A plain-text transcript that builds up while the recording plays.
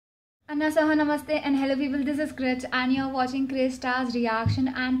Annasaha namaste and hello people, this is Krich and you're watching Krish Star's reaction,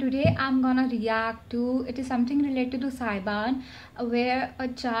 and today I'm gonna react to, it is something related to Sabyan where a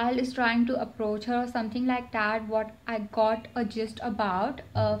child is trying to approach her or something like that, what I got a gist about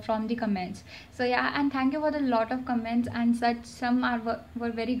from the comments. So yeah, and thank you for the lot of comments and such. Some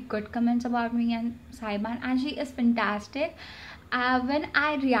were very good comments about me and Sabyan, and she is fantastic. When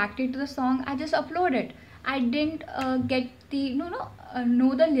I reacted to the song, I just uploaded. I didn't get the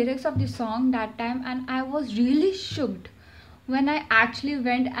know the lyrics of the song that time, and I was really shocked when I actually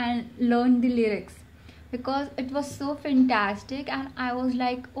went and learned the lyrics because it was so fantastic, and I was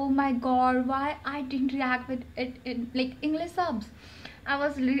like, oh my god, why I didn't react with it in like English subs. I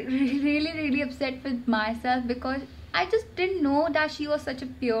was really upset with myself because I just didn't know that she was such a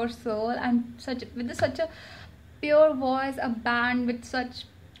pure soul and such a pure voice, a band with such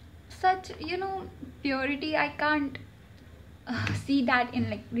purity. I can't see that in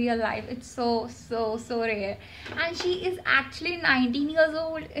like real life. It's so rare, and she is actually 19 years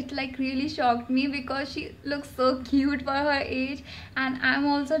old. It like really shocked me because she looks so cute for her age, and I'm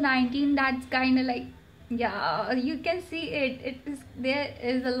also 19. That's kind of like, yeah, you can see there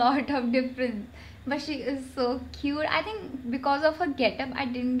is a lot of difference, but she is so cute. I think because of her getup I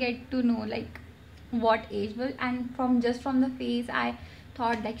didn't get to know like what age was, and from the face I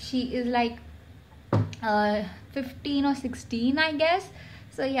thought like she is like 15 or 16, I guess.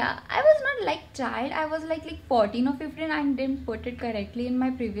 So yeah, I was not like child, I was like 14 or 15. I didn't put it correctly in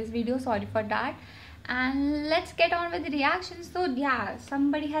my previous video, sorry for that. And let's get on with the reaction. So yeah,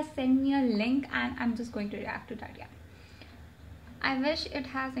 somebody has sent me a link and I'm just going to react to that. Yeah, I wish it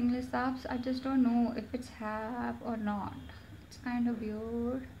has English subs. I just don't know if it's have or not. It's kind of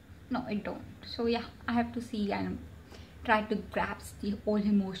weird. No, it don't. So yeah, I have to see and try to grasp the whole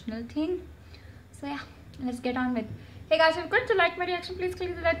emotional thing. So yeah, let's get on with. Hey guys, if you're going to like my reaction, please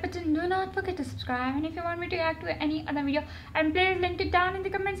click the like button. Do not forget to subscribe. And if you want me to react to any other video, and please link it down in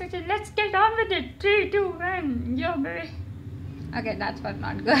the comment section. Let's get on with it. 3, 2, 1, yo baby. Okay, that's what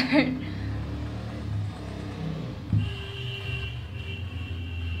not good.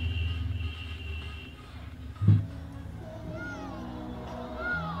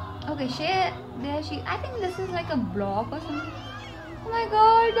 Okay, I think this is like a block or something. Oh my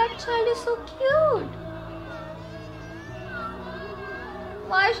god, that child is so cute.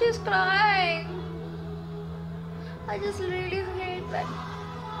 Why she's crying? I just really hate that.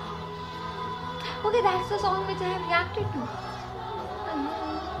 Okay, that's the song which I have reacted to.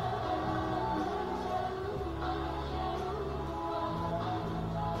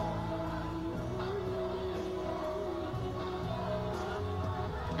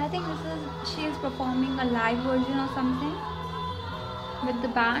 I think she is performing a live version or something with the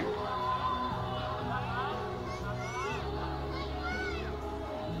band.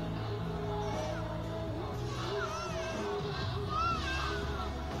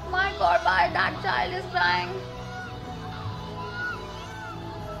 My god, why that child is crying?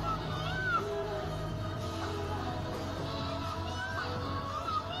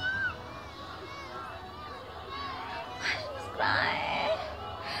 Why she's crying?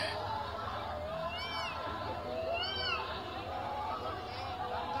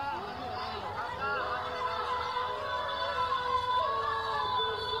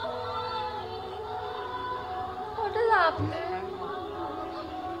 What is happening?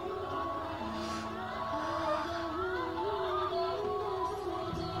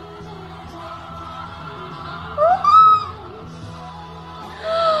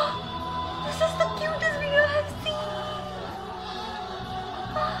 This is the cutest video I've seen.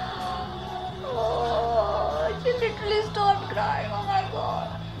 Oh, she literally stopped crying. Oh my god.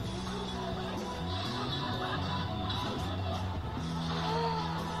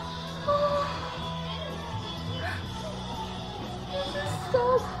 This is so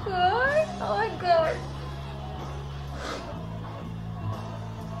good. Oh my god.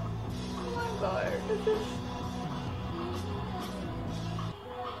 Oh my god. This is.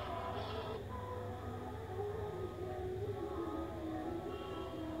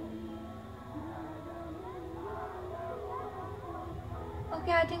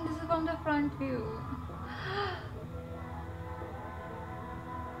 Okay, I think this is from the front view.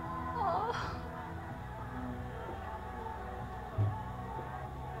 Oh.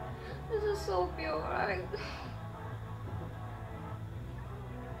 This is so pure.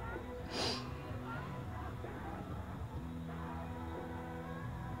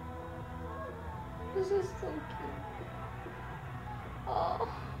 This is so cute. Oh.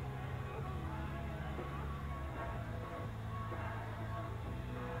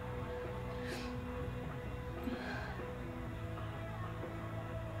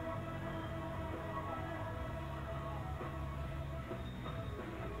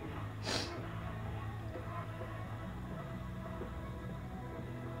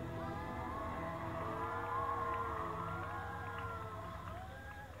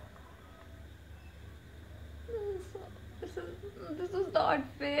 This is not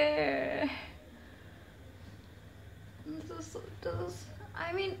fair. This is,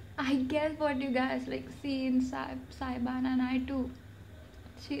 I mean, I guess what you guys like see in Sabyan and I too.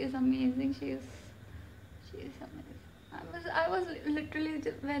 She is amazing. She is amazing. I was literally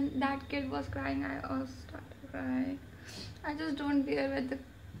when that kid was crying, I also started crying. I just don't bear when the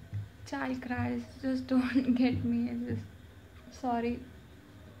child cries. Just don't get me. It's just sorry.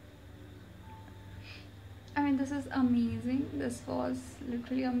 I mean, this is amazing. This was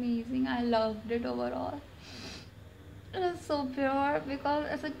literally amazing. I loved it overall. It is so pure because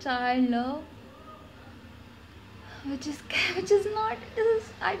as a child love, which is not.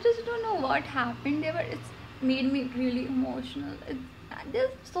 I just don't know what happened there, but it's made me really emotional.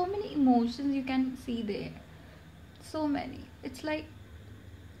 There's so many emotions you can see there. So many. It's like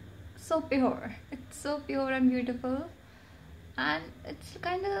so pure. It's so pure and beautiful, and it's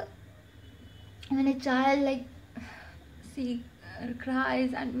kind of when a child like see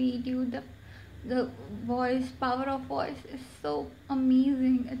cries and meet you, the power of voice is so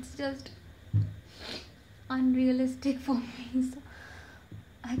amazing. It's just unrealistic for me. So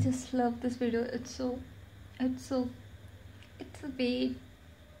I just love this video. It's a way.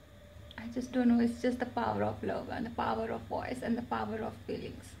 I just don't know. It's just the power of love and the power of voice and the power of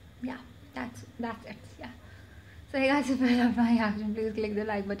feelings. Yeah, that's it. Yeah. So hey guys, if you love my reaction, please click the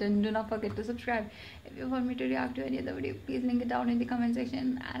like button. Do not forget to subscribe. If you want me to react to any other video, please link it down in the comment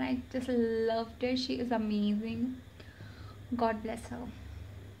section. And I just loved it. She is amazing. God bless her.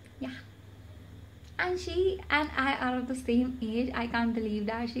 Yeah. And she and I are of the same age. I can't believe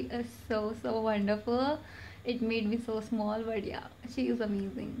that. She is so wonderful. It made me so small, but yeah, she is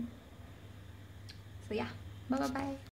amazing. So yeah, bye.